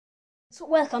So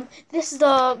welcome. This is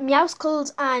the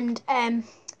Meowskulls and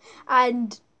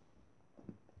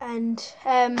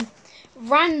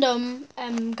random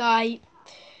guy.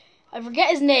 I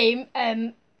forget his name.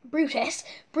 Brutus.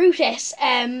 Brutus.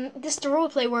 This is the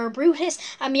roleplay where Brutus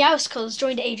and Meowskulls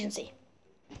joined the agency.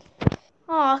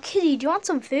 Aw, Kitty, do you want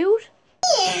some food?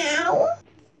 Meow.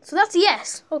 So that's a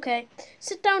yes. Okay.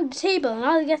 Sit down at the table and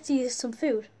I'll get you some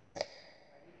food.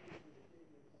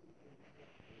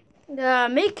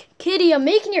 Kitty, I'm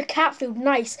making your cat food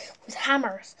nice with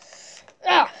hammers.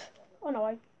 Ugh. Oh no,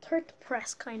 I hurt the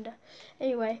press kinda.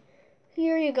 Anyway,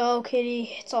 here you go,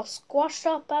 Kitty. It's all squashed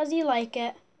up as you like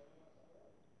it.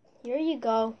 Here you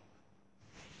go.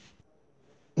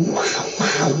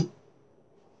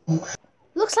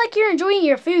 Looks like you're enjoying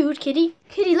your food, Kitty.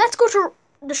 Kitty, let's go to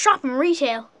the shop and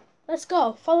retail. Let's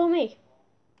go. Follow me.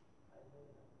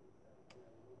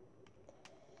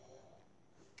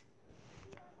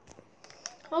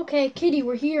 Okay, Kitty,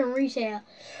 we're here in retail.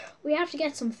 We have to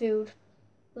get some food.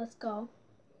 Let's go.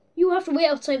 You have to wait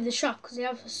outside the shop because they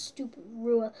have a stupid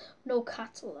rule. No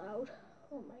cats allowed.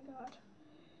 Oh my god.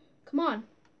 Come on.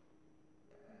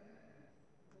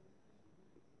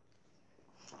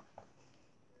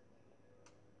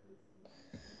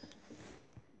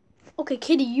 Okay,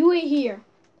 Kitty, you wait here.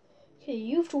 Kitty,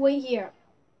 you have to wait here.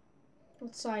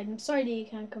 Outside. I'm sorry that you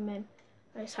can't come in.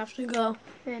 I just have to go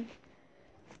in.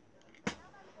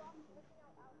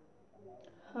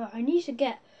 I need to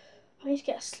get a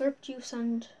slurp juice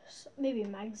and maybe a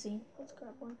magazine. Let's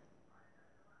grab one.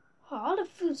 Oh, all the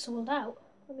food sold out.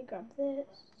 Let me grab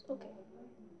this. Okay.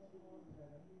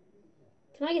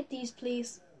 Can I get these,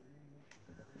 please?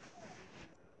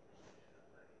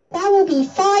 That will be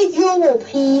 €5,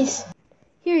 please.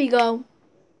 Here you go.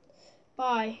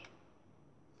 Bye.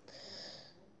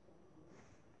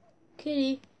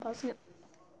 Kitty. Pausing it.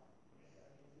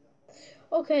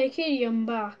 Okay, Kitty, I'm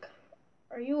back.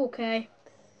 Are you okay?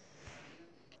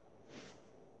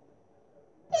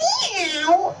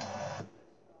 Meow.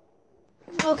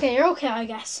 Okay, you're okay, I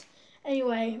guess.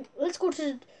 Anyway, let's go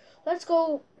to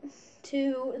the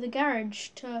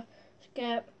garage to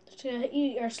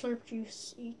eat our slurp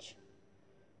juice each.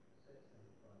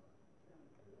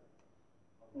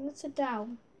 Let's sit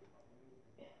down.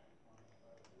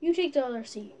 You take the other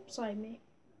seat beside me.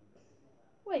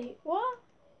 Wait, what?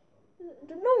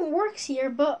 No one works here,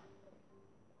 but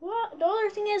what? The other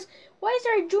thing is, why is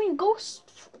there a Join Ghost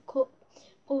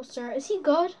poster? Is he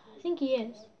good? I think he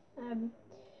is.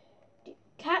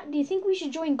 Cat, do you think we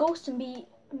should join Ghost and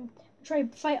try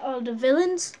to fight all the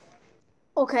villains?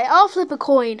 Okay, I'll flip a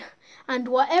coin, and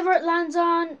whatever it lands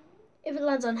on, if it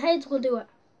lands on heads, we'll do it.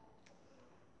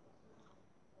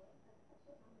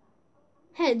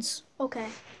 Heads. Okay.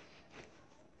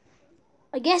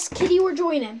 I guess Kitty we're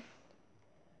joining.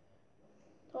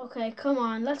 Okay, come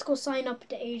on. Let's go sign up at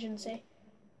the agency.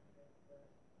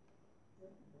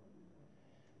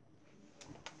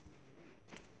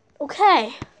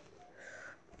 Okay.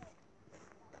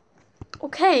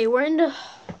 Okay, we're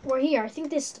here. I think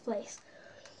this is the place.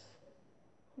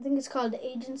 I think it's called the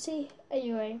agency.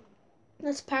 Anyway,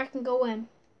 let's park and go in.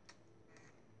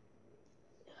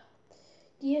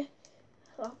 Yeah.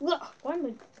 Why am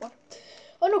I water?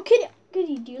 Oh no, Kitty!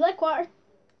 Kitty, do you like water?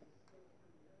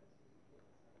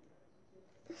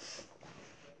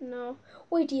 No.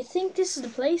 Wait, do you think this is the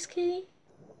place, Kitty?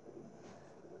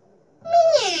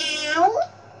 Meow.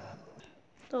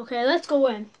 Okay, let's go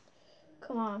in.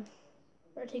 Come on.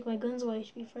 Better take my guns away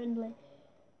to be friendly.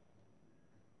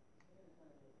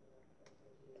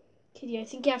 Kitty, I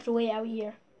think you have to wait out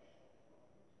here.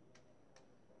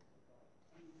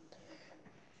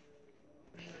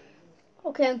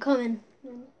 Okay, I'm coming.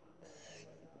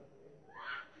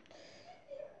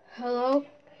 Hello?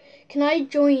 Can I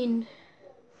join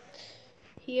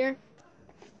here?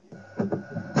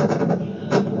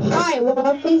 Hi,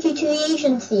 what brings you to the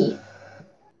agency?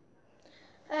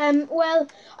 Well,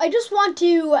 I just want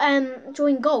to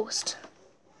join Ghost.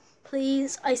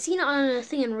 Please. I seen it on a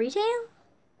thing in retail.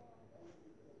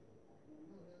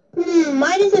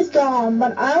 Mine is gone,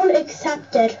 but I don't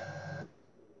accept it.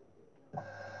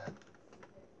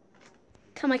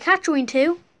 Can my cat join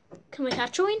too? Can my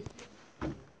cat join?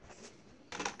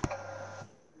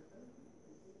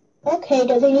 Okay,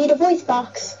 does he need a voice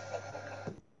box?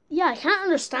 Yeah, I can't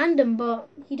understand him, but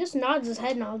he just nods his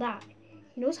head and all that.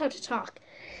 He knows how to talk.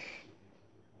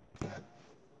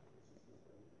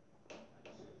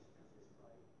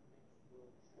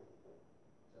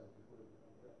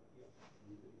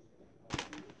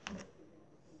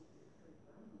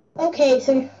 Okay,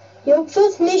 so your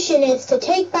first mission is to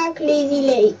take back Lazy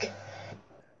Lake.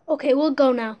 Okay, we'll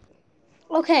go now.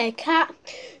 Okay, cat.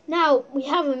 Now we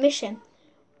have a mission.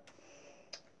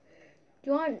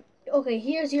 Do you want? Okay,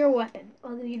 here's your weapon.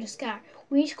 I'll give you the scar.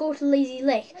 We need to go to Lazy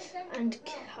Lake, and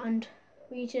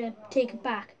we need to take it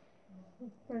back.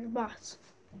 Where's the box?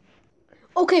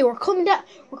 Okay, we're coming down.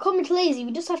 We're coming to Lazy.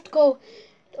 We just have to go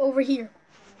over here.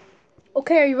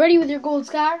 Okay, are you ready with your gold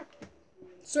scar,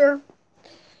 sir?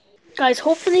 Guys,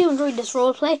 hopefully you enjoyed this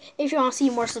roleplay. If you want to see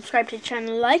more, subscribe to the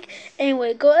channel, like.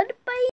 Anyway, goodbye.